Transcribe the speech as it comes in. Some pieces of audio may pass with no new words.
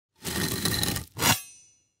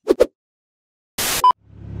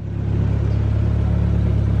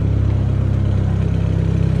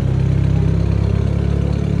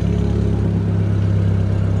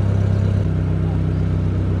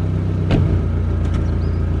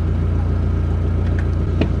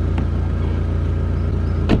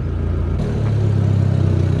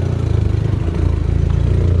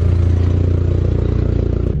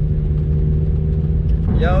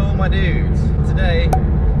my dudes. Today,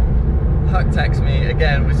 Huck texted me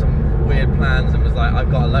again with some weird plans and was like,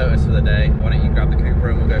 I've got a Lotus for the day, why don't you grab the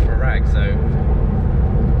Cupra and we'll go for a rag? So,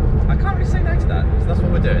 I can't really say no to that, so that's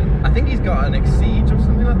what we're doing. I think he's got an Exige or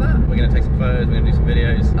something like that. We're gonna take some photos, we're gonna do some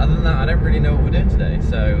videos. Other than that, I don't really know what we're doing today,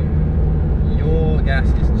 so your guess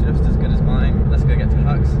is just as good as mine. Let's go get to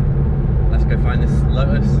Huck's, let's go find this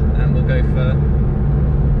Lotus, and we'll go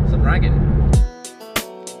for some ragging.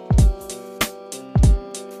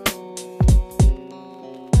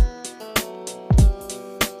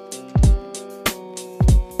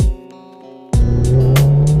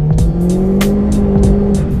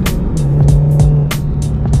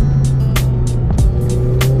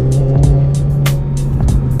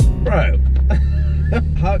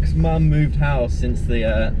 Huck's mum moved house since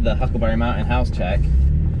the Huckleberry Mountain house check.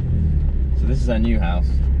 So this is our new house,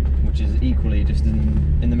 which is equally just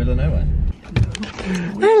in the middle of nowhere.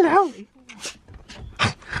 Hello!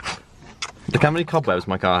 Look how many cobwebs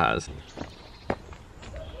my car has.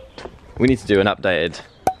 We need to do an updated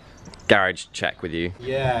garage check with you.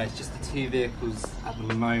 Yeah, it's just the two vehicles at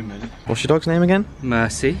the moment. What's your dog's name again?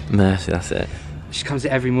 Mercy. Mercy, that's it. She comes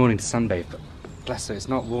here every morning to sunbathe, but bless her, it's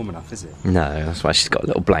not warm enough, is it? No, that's why she's got a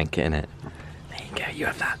little blanket in it. There you go, you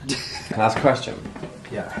have that. Can I ask a question?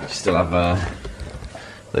 Yeah. You still have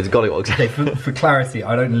those gollywogs. For clarity,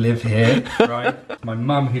 I don't live here, right? My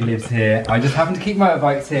mum who lives here. I just happen to keep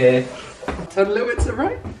motorbikes here. Turn a little bit to the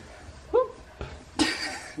right.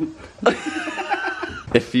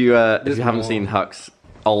 If you haven't seen Huck's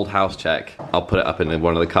old house check, I'll put it up in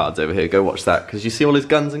one of the cards over here. Go watch that, because you see all his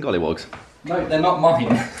guns and gollywogs. No, they're not mine.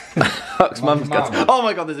 Huck's mum's guns. Oh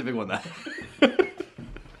my god, there's a big one there.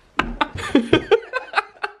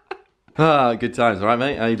 Ah, good times. All right,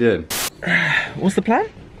 mate. How you doing? What's the plan?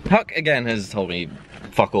 Huck again has told me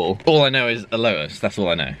fuck all. All I know is a Lotus. That's all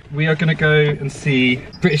I know. We are going to go and see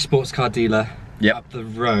British sports car dealer up the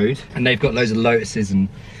road, and they've got loads of Lotuses and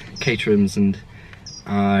Caterhams, and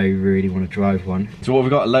I really want to drive one. So what have we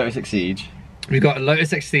got? A Lotus Exige. We've got a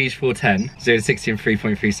Lotus Exige 410, 0 to 60 in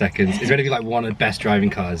 3.3 seconds. It's going to be like one of the best driving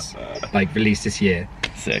cars, like released this year.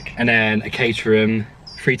 Sick. And then a Caterham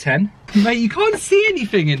 310. Mate, you can't see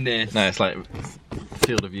anything in this. No, it's like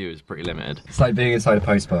field of view is pretty limited. It's like being inside a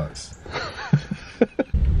postbox.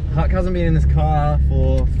 Huck hasn't been in this car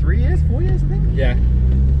for 4 years, I think. Yeah.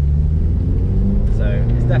 So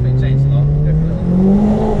it's definitely changed a lot.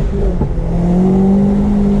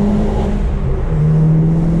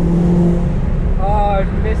 Oh,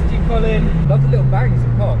 I've missed you, Colin. Love the little bangs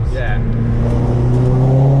and pops. Yeah.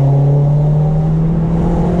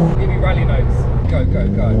 Give me rally notes. Go, go,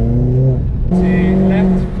 go. To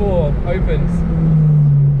left 4 opens.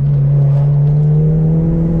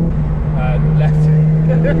 Left.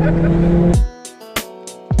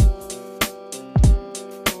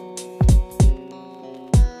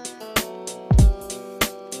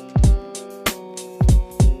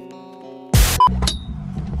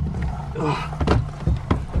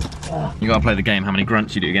 You gotta play the game, how many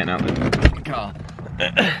grunts you do getting out of the car.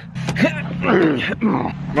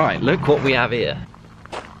 Right, look what we have here.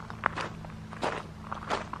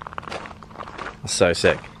 That's so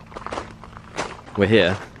sick. We're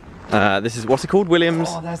here. This is, what's it called? Williams?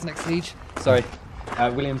 Oh, there's an Exige. Sorry.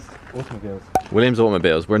 Williams Automobiles. Williams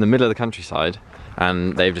Automobiles. We're in the middle of the countryside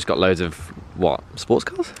and they've just got loads of, what, sports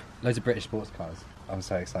cars? Loads of British sports cars. I'm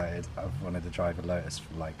so excited. I've wanted to drive a Lotus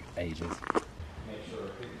for like ages.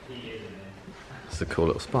 It's a cool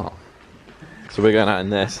little spot. So we're going out in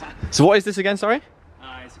this. So what is this again, sorry?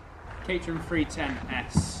 It's Caterham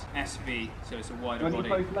 310S SV, so it's a wider body.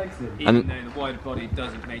 Both legs in? Even though the wider body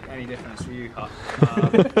doesn't make any difference for you, Huck.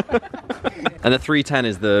 And the 310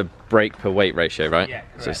 is the brake per weight ratio, right? Yeah,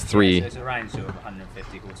 correct. So it's 3. Yeah, so it's around sort of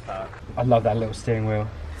 150 horsepower. I love that little steering wheel.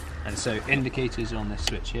 And so indicators are on this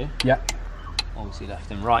switch here. Yep. Obviously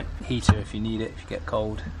left and right. Heater if you need it, if you get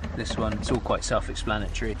cold. This one, it's all quite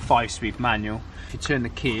self-explanatory. 5-speed manual. If you turn the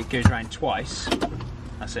key, it goes around twice.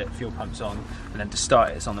 That's it, fuel pump's on. And then to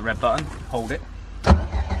start it, it's on the red button. Hold it.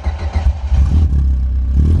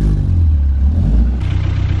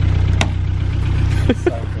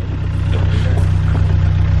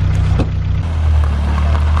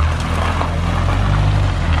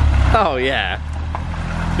 Oh yeah.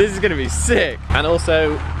 This is gonna be sick. And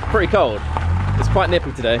also pretty cold. It's quite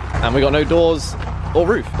nippy today. And we got no doors or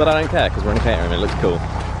roof, but I don't care because we're in a Caterham, it looks cool.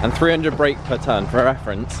 And 300 brake per ton. For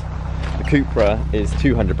reference, the Cupra is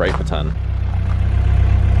 200 brake per ton.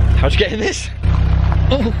 How'd you get in this?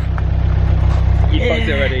 You fucked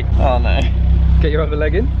it already. Oh no. Get your other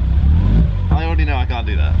leg in. I already know I can't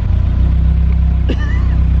do that.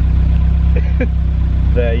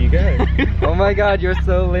 There you go. Oh my god, you're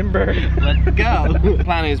so limber. Let's go. The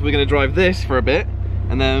plan is we're going to drive this for a bit,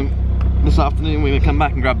 and then this afternoon we're going to come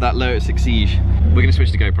back and grab that Lotus Exige. We're going to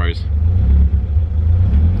switch to GoPros.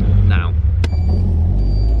 Now.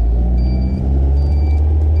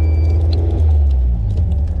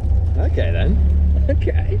 Okay then.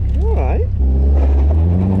 Okay. Alright.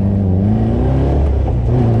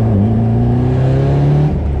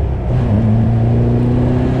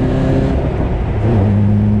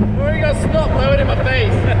 Already got snot blowing in my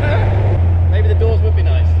face. Maybe the doors would be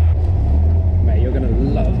nice. Mate, you're gonna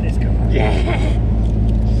love this car. Yeah.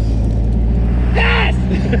 Yes!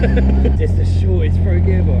 It's the shortest pro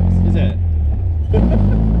gearbox. Is it?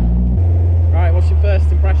 Right, what's your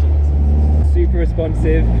first impressions? Super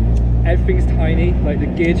responsive. Everything's tiny, like the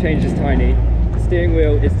gear change is tiny. The steering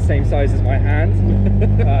wheel is the same size as my hand.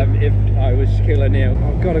 If I was Shaquille O'Neal.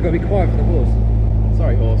 Oh god, I've got to be quiet for the horse.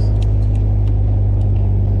 Sorry, horse.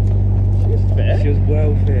 She was fit. She was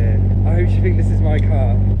well fit. I hope she thinks this is my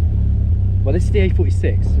car. Well, this is the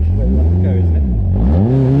A46, which is where we want to go, isn't it?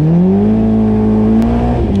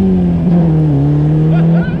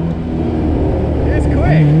 It's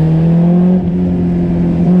quick.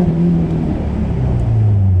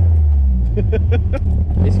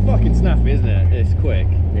 It's fucking snappy, isn't it? It's quick.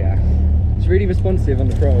 Yeah. It's really responsive on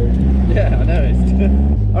the throttle. Yeah, I noticed.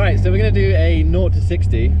 Alright, so we're going to do a 0 to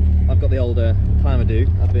 60. I've got the older timer do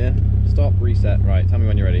up here. Stop, reset. Right, tell me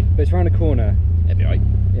when you're ready. But it's around the corner. It'll be right.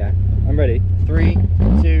 Yeah, I'm ready. 3,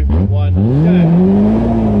 2, 1, go!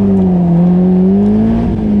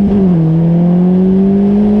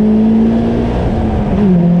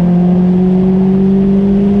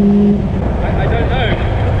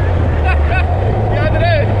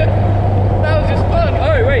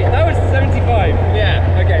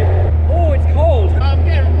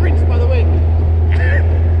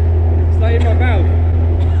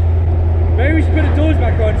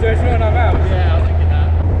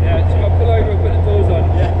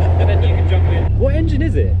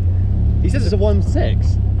 Is it? He says it's a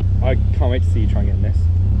 1.6. I can't wait to see you try and get in this.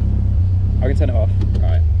 I can turn it off.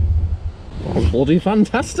 Alright. We'll do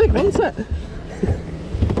fantastic, one set.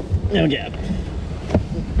 Now get up.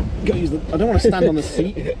 Go use the. I don't want to stand on the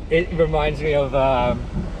seat. It reminds me of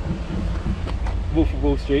Wolf of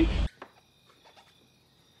Wall Street.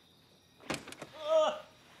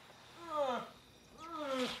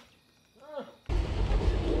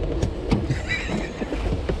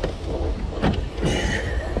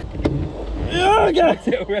 Get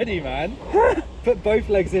it already, man. Put both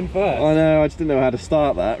legs in first. I know, I just didn't know how to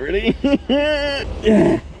start that, really.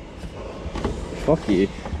 Yeah. Fuck you.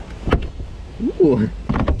 Ooh.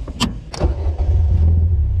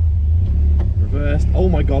 Reversed. Oh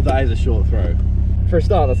my god, that is a short throw. For a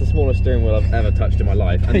start, that's the smallest steering wheel I've ever touched in my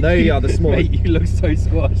life. And they are the smallest. Mate, you look so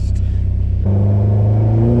squashed.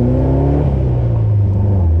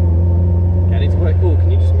 Okay, I need to work. Oh,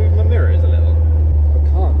 can you just move my mirrors a little?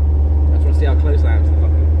 See how close I am to the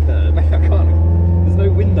fucking curb. Mate, I can't. There's no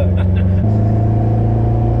window.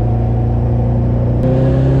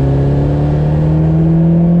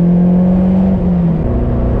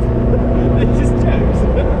 It just jokes.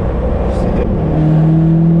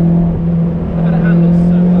 I had a handle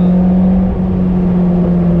so well.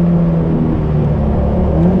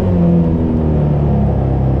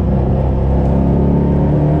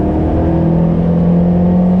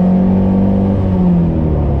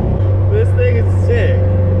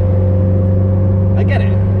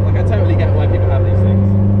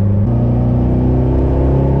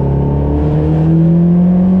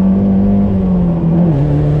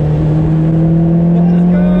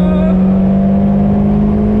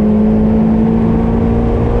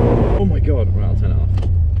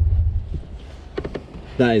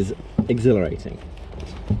 That is exhilarating.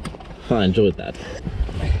 I enjoyed that.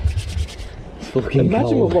 It's fucking Imagine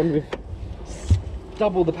cold. one with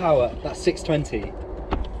double the power. That's 620.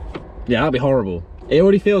 Yeah, that'd be horrible. It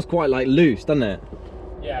already feels quite like loose, doesn't it?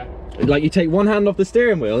 Yeah. Like you take one hand off the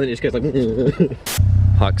steering wheel and it just goes like.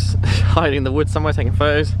 Huck's hiding in the woods somewhere taking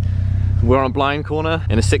photos. We're on a blind corner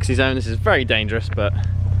in a 60 zone. This is very dangerous, but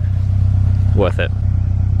worth it.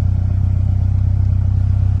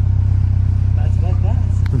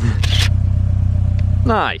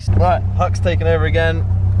 Nice. Right, Huck's taken over again.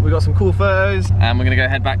 We got some cool photos, and we're gonna go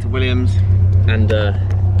head back to Williams and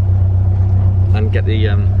get the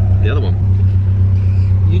other one.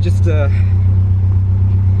 You just direct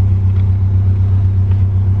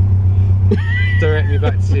me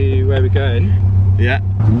back to where we're going. Yeah.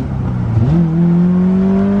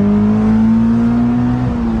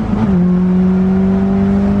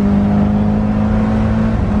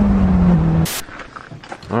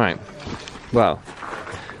 Well,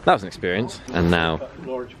 that was an experience. And now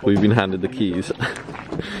we've been handed the keys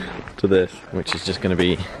to this, which is just going to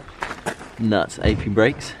be nuts. AP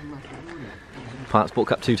brakes. Part Sport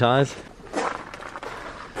Cup 2 tyres.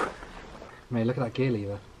 Mate, look at that gear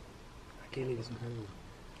lever. That gear lever's incredible.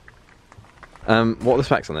 What are the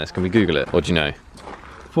specs on this? Can we Google it, or do you know?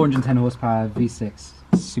 410 horsepower, V6,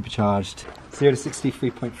 supercharged. 0 to 60,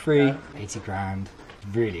 3.3, 80 grand.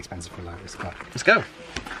 Really expensive for a Lotus, but Let's go.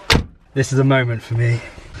 this is a moment for me.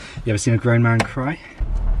 You ever seen a grown man cry?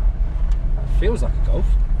 Feels like a Golf.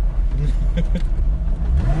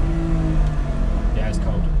 Yeah, it's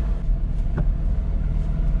cold.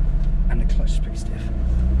 And the clutch is pretty stiff.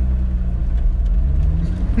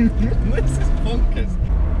 This is bonkers.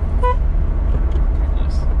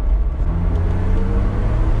 Nice.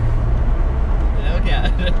 Yeah, okay.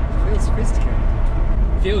 Feels sophisticated.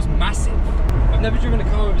 Feels massive. I've never driven a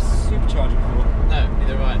car with a supercharger before. No,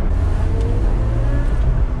 neither have I.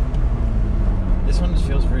 This one just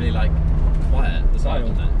feels really like quiet at the side,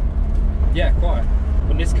 doesn't it? Yeah, quiet.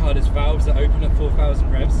 On this car there's valves that open at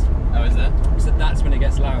 4,000 revs. Oh, is there? So that's when it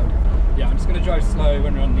gets loud. Yeah, I'm just going to drive slow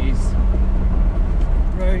when we're on these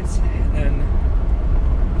roads and then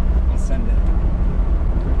I'll send it.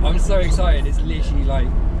 I'm so excited, it's literally like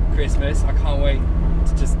Christmas. I can't wait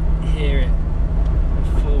to just hear it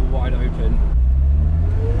full wide open.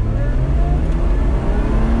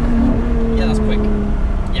 Yeah, that's quick.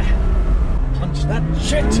 Yeah. Punch that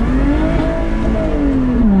shit!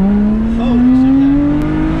 Holy shit.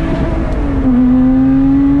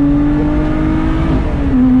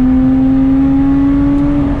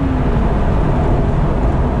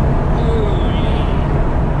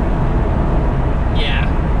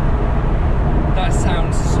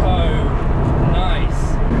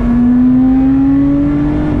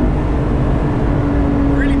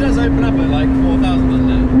 Open up at like 4,000, doesn't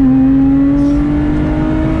it?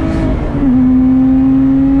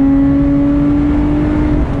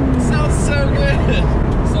 It sounds so good.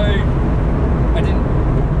 So I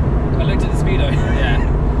looked at the speedo. Yeah.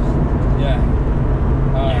 Yeah.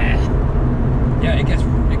 Yeah, it goes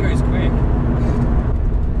quick.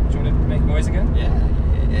 Do you want to make noise again? Yeah.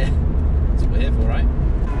 That's what we're here for, right?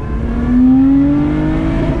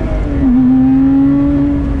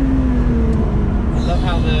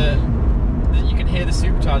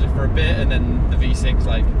 Supercharger for a bit, and then the V6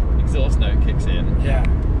 like exhaust note kicks in. Yeah.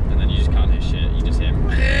 And then you just can't hear shit. You just hear.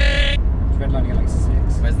 It's redlining at like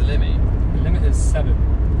 6. Where's the limit? The limit is 7.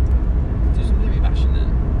 Do some limit bashing there.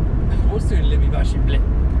 What's doing limit bashing blip?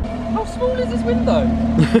 How small is this window?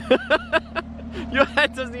 Your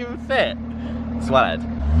head doesn't even fit. Swellhead.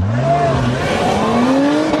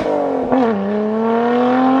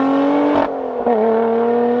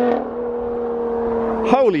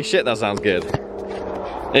 Holy shit, that sounds good.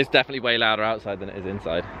 It's definitely way louder outside than it is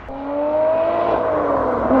inside.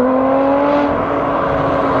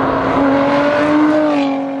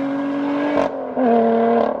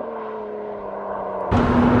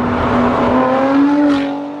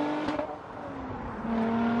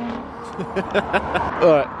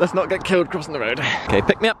 Alright, let's not get killed crossing the road. Okay,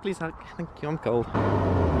 pick me up please, Huck. Thank you, I'm cold.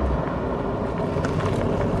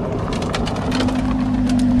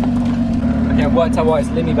 Okay, I've worked out why it's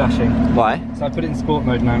limmy bashing. Why? So I put it in sport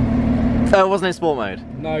mode now. Oh, it wasn't in sport mode?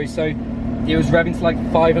 No, so it was revving to like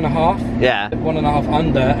 5.5. Yeah. 1.5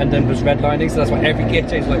 under, and then was redlining, so that's why every gear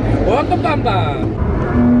change is like waka bamba.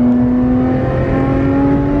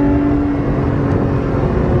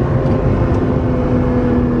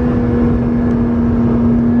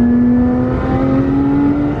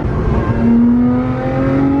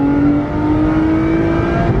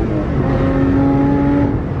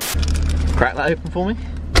 Crack that open for me.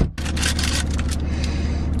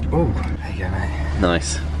 Oh, there you go, mate.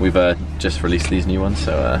 Nice. We've just released these new ones,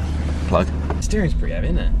 so plug. The steering's pretty heavy,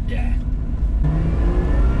 isn't it? Yeah.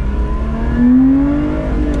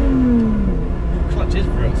 Clutch is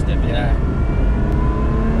real stiff, yeah.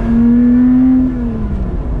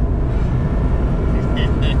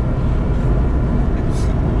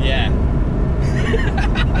 Yeah.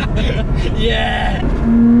 Yeah.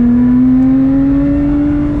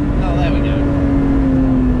 Oh, there we go.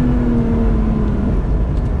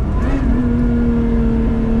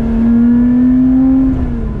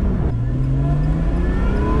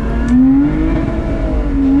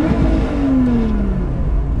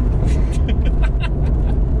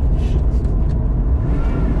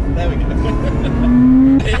 There we go.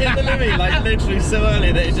 It hit the limit like literally so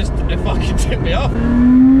early that it fucking tipped me off.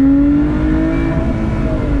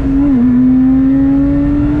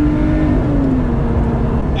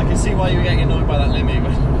 I can see why you were getting annoyed by that limit.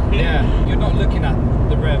 Yeah, you're not looking at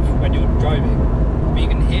the rev when you're driving, but you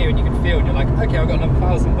can hear and you can feel, and you're like, okay, I've got another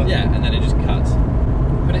 1,000. But Yeah, and then it just cuts.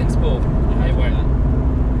 put it in sport, it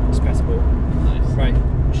won't. Just press sport. Nice. Right,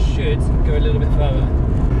 should go a little bit further.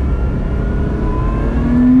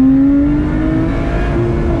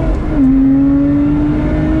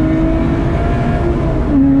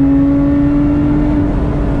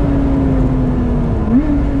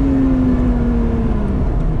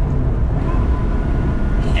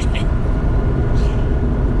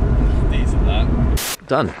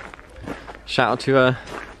 Done. Shout out to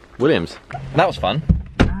Williams. That was fun.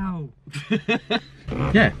 Ow!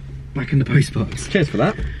 Yeah. Back in the post box. Cheers for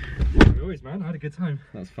that. Always, man. I had a good time.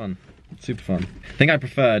 That was fun. Super fun. I think I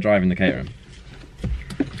prefer driving the Caterham.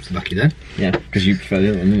 Lucky then. Yeah, because you prefer the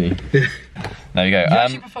other one, didn't you? There you go. You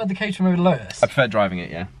actually preferred the Caterham over the Lotus? I prefer driving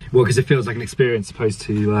it, yeah. Well, because it feels like an experience opposed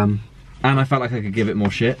to... And I felt like I could give it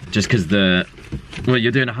more shit. Just because well,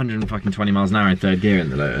 you're doing 120 miles an hour in third gear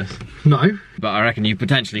in the Lotus. No. But I reckon you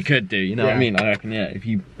potentially could do, you know what I Yeah. mean? I reckon, yeah, if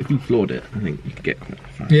you floored it, I think you could get quite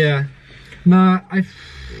fast. Yeah. No,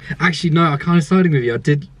 actually, no, I'm kind of siding with you.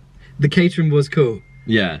 The Caterham was cool,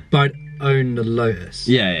 Yeah. but I'd own the Lotus.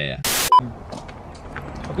 Yeah.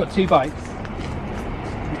 I've got two bikes.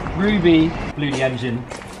 Ruby blew the engine.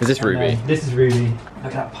 Is this Ruby? This is Ruby. Look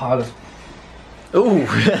at that pile of... Ooh.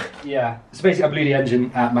 Yeah. So basically I blew the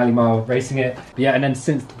engine at Mally Mile racing it. But yeah, and then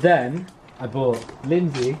since then, I bought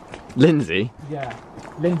Lindsay. Lindsay? Yeah.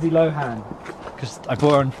 Lindsay Lohan. Because I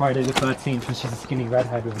bought her on Friday the 13th and she's a skinny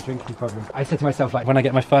redhead with a drinking problem. I said to myself, like, when I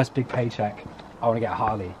get my first big paycheck, I want to get a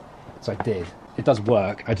Harley. So I did. It does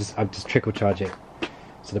work. I just trickle charge it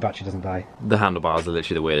so the battery doesn't die. The handlebars are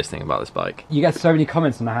literally the weirdest thing about this bike. You get so many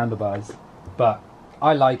comments on the handlebars, but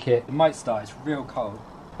I like it. It might start, it's real cold.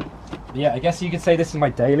 But yeah, I guess you could say this is my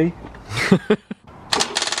daily.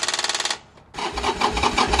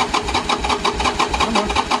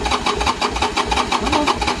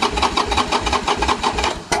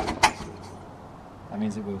 That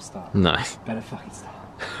means it will start. Nice. Better fucking start.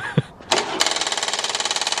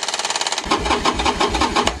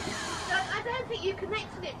 I don't think you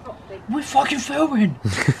connected it properly. We're fucking filming!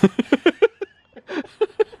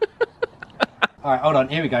 Alright, hold on,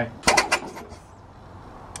 here we go.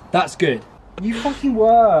 That's good. You fucking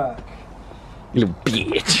work. You little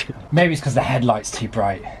bitch. Maybe it's because the headlight's too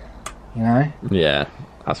bright. You know? Yeah,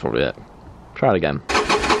 that's probably it. Try it again.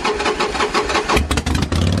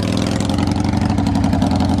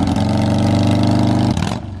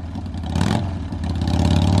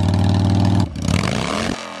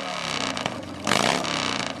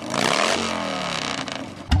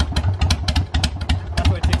 That's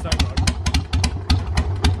what it takes over.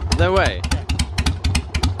 No way.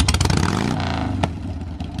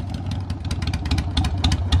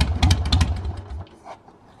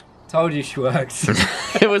 Told you she works.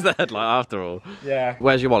 It was the headlight after all. Yeah.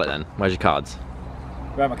 Where's your wallet then? Where's your cards?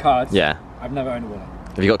 Where are my cards? Yeah. I've never owned a wallet.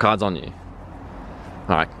 Have you got cards on you?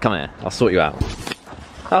 Alright, come here. I'll sort you out.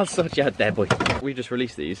 I'll sort you out there, boy. We just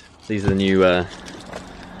released these. These are the new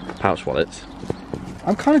pouch wallets.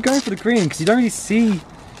 I'm kind of going for the green because you don't really see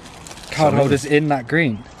card holders in that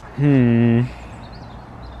green.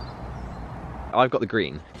 I've got the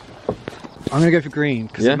green. I'm going to go for green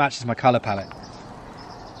because Yeah? it matches my colour palette.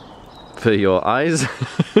 For your eyes?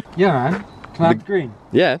 Yeah, man. Can I have the green?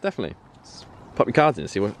 Yeah, definitely. Pop your cards in,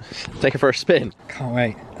 see what. Take it for a spin. Can't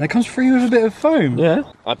wait. And it comes free with a bit of foam. Yeah.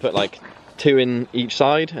 I put like 2 in each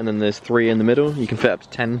side and then there's 3 in the middle. You can fit up to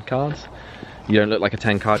 10 cards. You don't look like a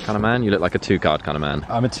 10 card kind of man, you look like a 2 card kind of man.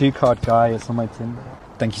 I'm a 2 card guy, it's on my Tinder.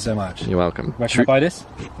 Thank you so much. You're welcome. Where can I buy this?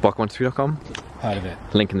 Block123.com. Heard of it.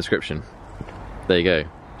 Link in the description. There you go.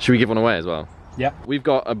 Should we give one away as well? Yep. We've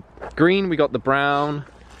got a green, we got the brown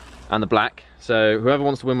and the black. So whoever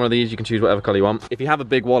wants to win one of these, you can choose whatever colour you want. If you have a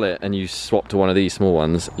big wallet and you swap to one of these small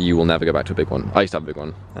ones, you will never go back to a big one. I used to have a big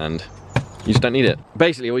one and you just don't need it.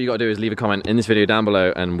 Basically, all you got to do is leave a comment in this video down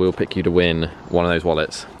below and we'll pick you to win one of those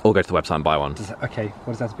wallets. Or go to the website and buy one. Okay,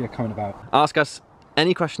 what does that have to be a comment about? Ask us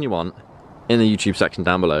any question you want in the YouTube section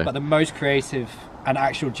down below. But the most creative and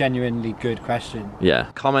actual genuinely good question.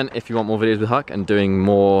 Yeah. Comment if you want more videos with Huck and doing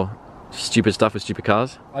more stupid stuff with stupid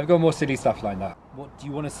cars. I've got more silly stuff lined up. What do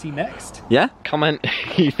you want to see next? Yeah? Comment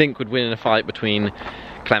who you think would win in a fight between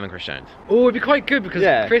Clem and Chris Jones. Oh, it'd be quite good because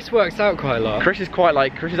Yeah. Chris works out quite a lot. Chris has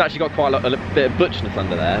actually got quite a bit of butchness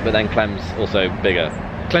under there, but then Clem's also bigger.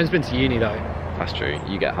 Clem's been to uni though. That's true,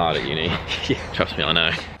 you get hard at uni. Trust me, I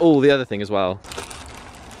know. Oh, the other thing as well.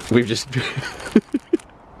 We've just...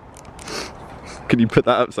 Can you put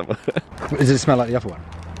that up somewhere? Does it smell like the other one?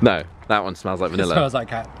 No, that one smells like vanilla. It smells like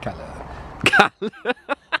cat litter.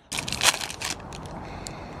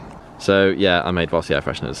 So yeah, I made Vossi air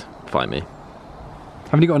fresheners. Find me.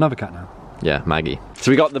 Haven't you got another cat now? Yeah, Maggie.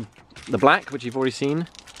 So we got the black, which you've already seen.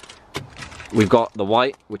 We've got the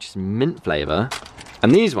white, which is mint flavour.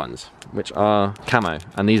 And these ones, which are camo.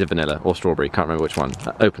 And these are vanilla or strawberry, can't remember which one.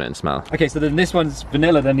 Open it and smell. Okay, so then this one's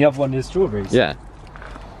vanilla, then the other one is strawberries. Yeah.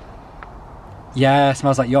 Yeah, it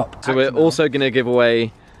smells like yop. So we're also going to give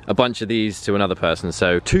away a bunch of these to another person.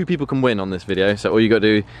 So 2 people can win on this video. So all you got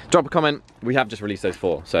to do, drop a comment. We have just released those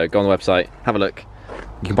 4. So go on the website, have a look.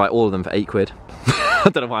 You can buy all of them for £8. I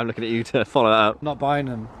don't know why I'm looking at you to follow that up. Not buying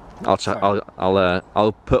them.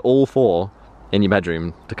 I'll put all 4 in your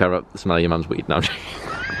bedroom to cover up the smell of your mum's weed. No, I'm joking.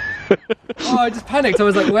 Oh, I just panicked. I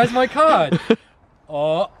was like, where's my card?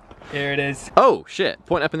 Oh, here it is. Oh shit!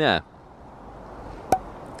 Point up in the air.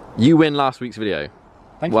 You win last week's video.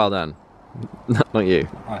 Thank well you. done. Not you.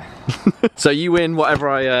 Oh. So you win whatever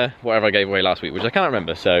I gave away last week, which I can't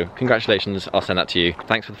remember. So congratulations. I'll send that to you.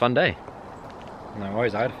 Thanks for the fun day. No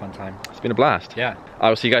worries. I had a fun time. It's been a blast. Yeah. I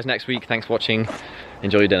will see you guys next week. Thanks for watching.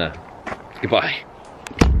 Enjoy your dinner. Goodbye.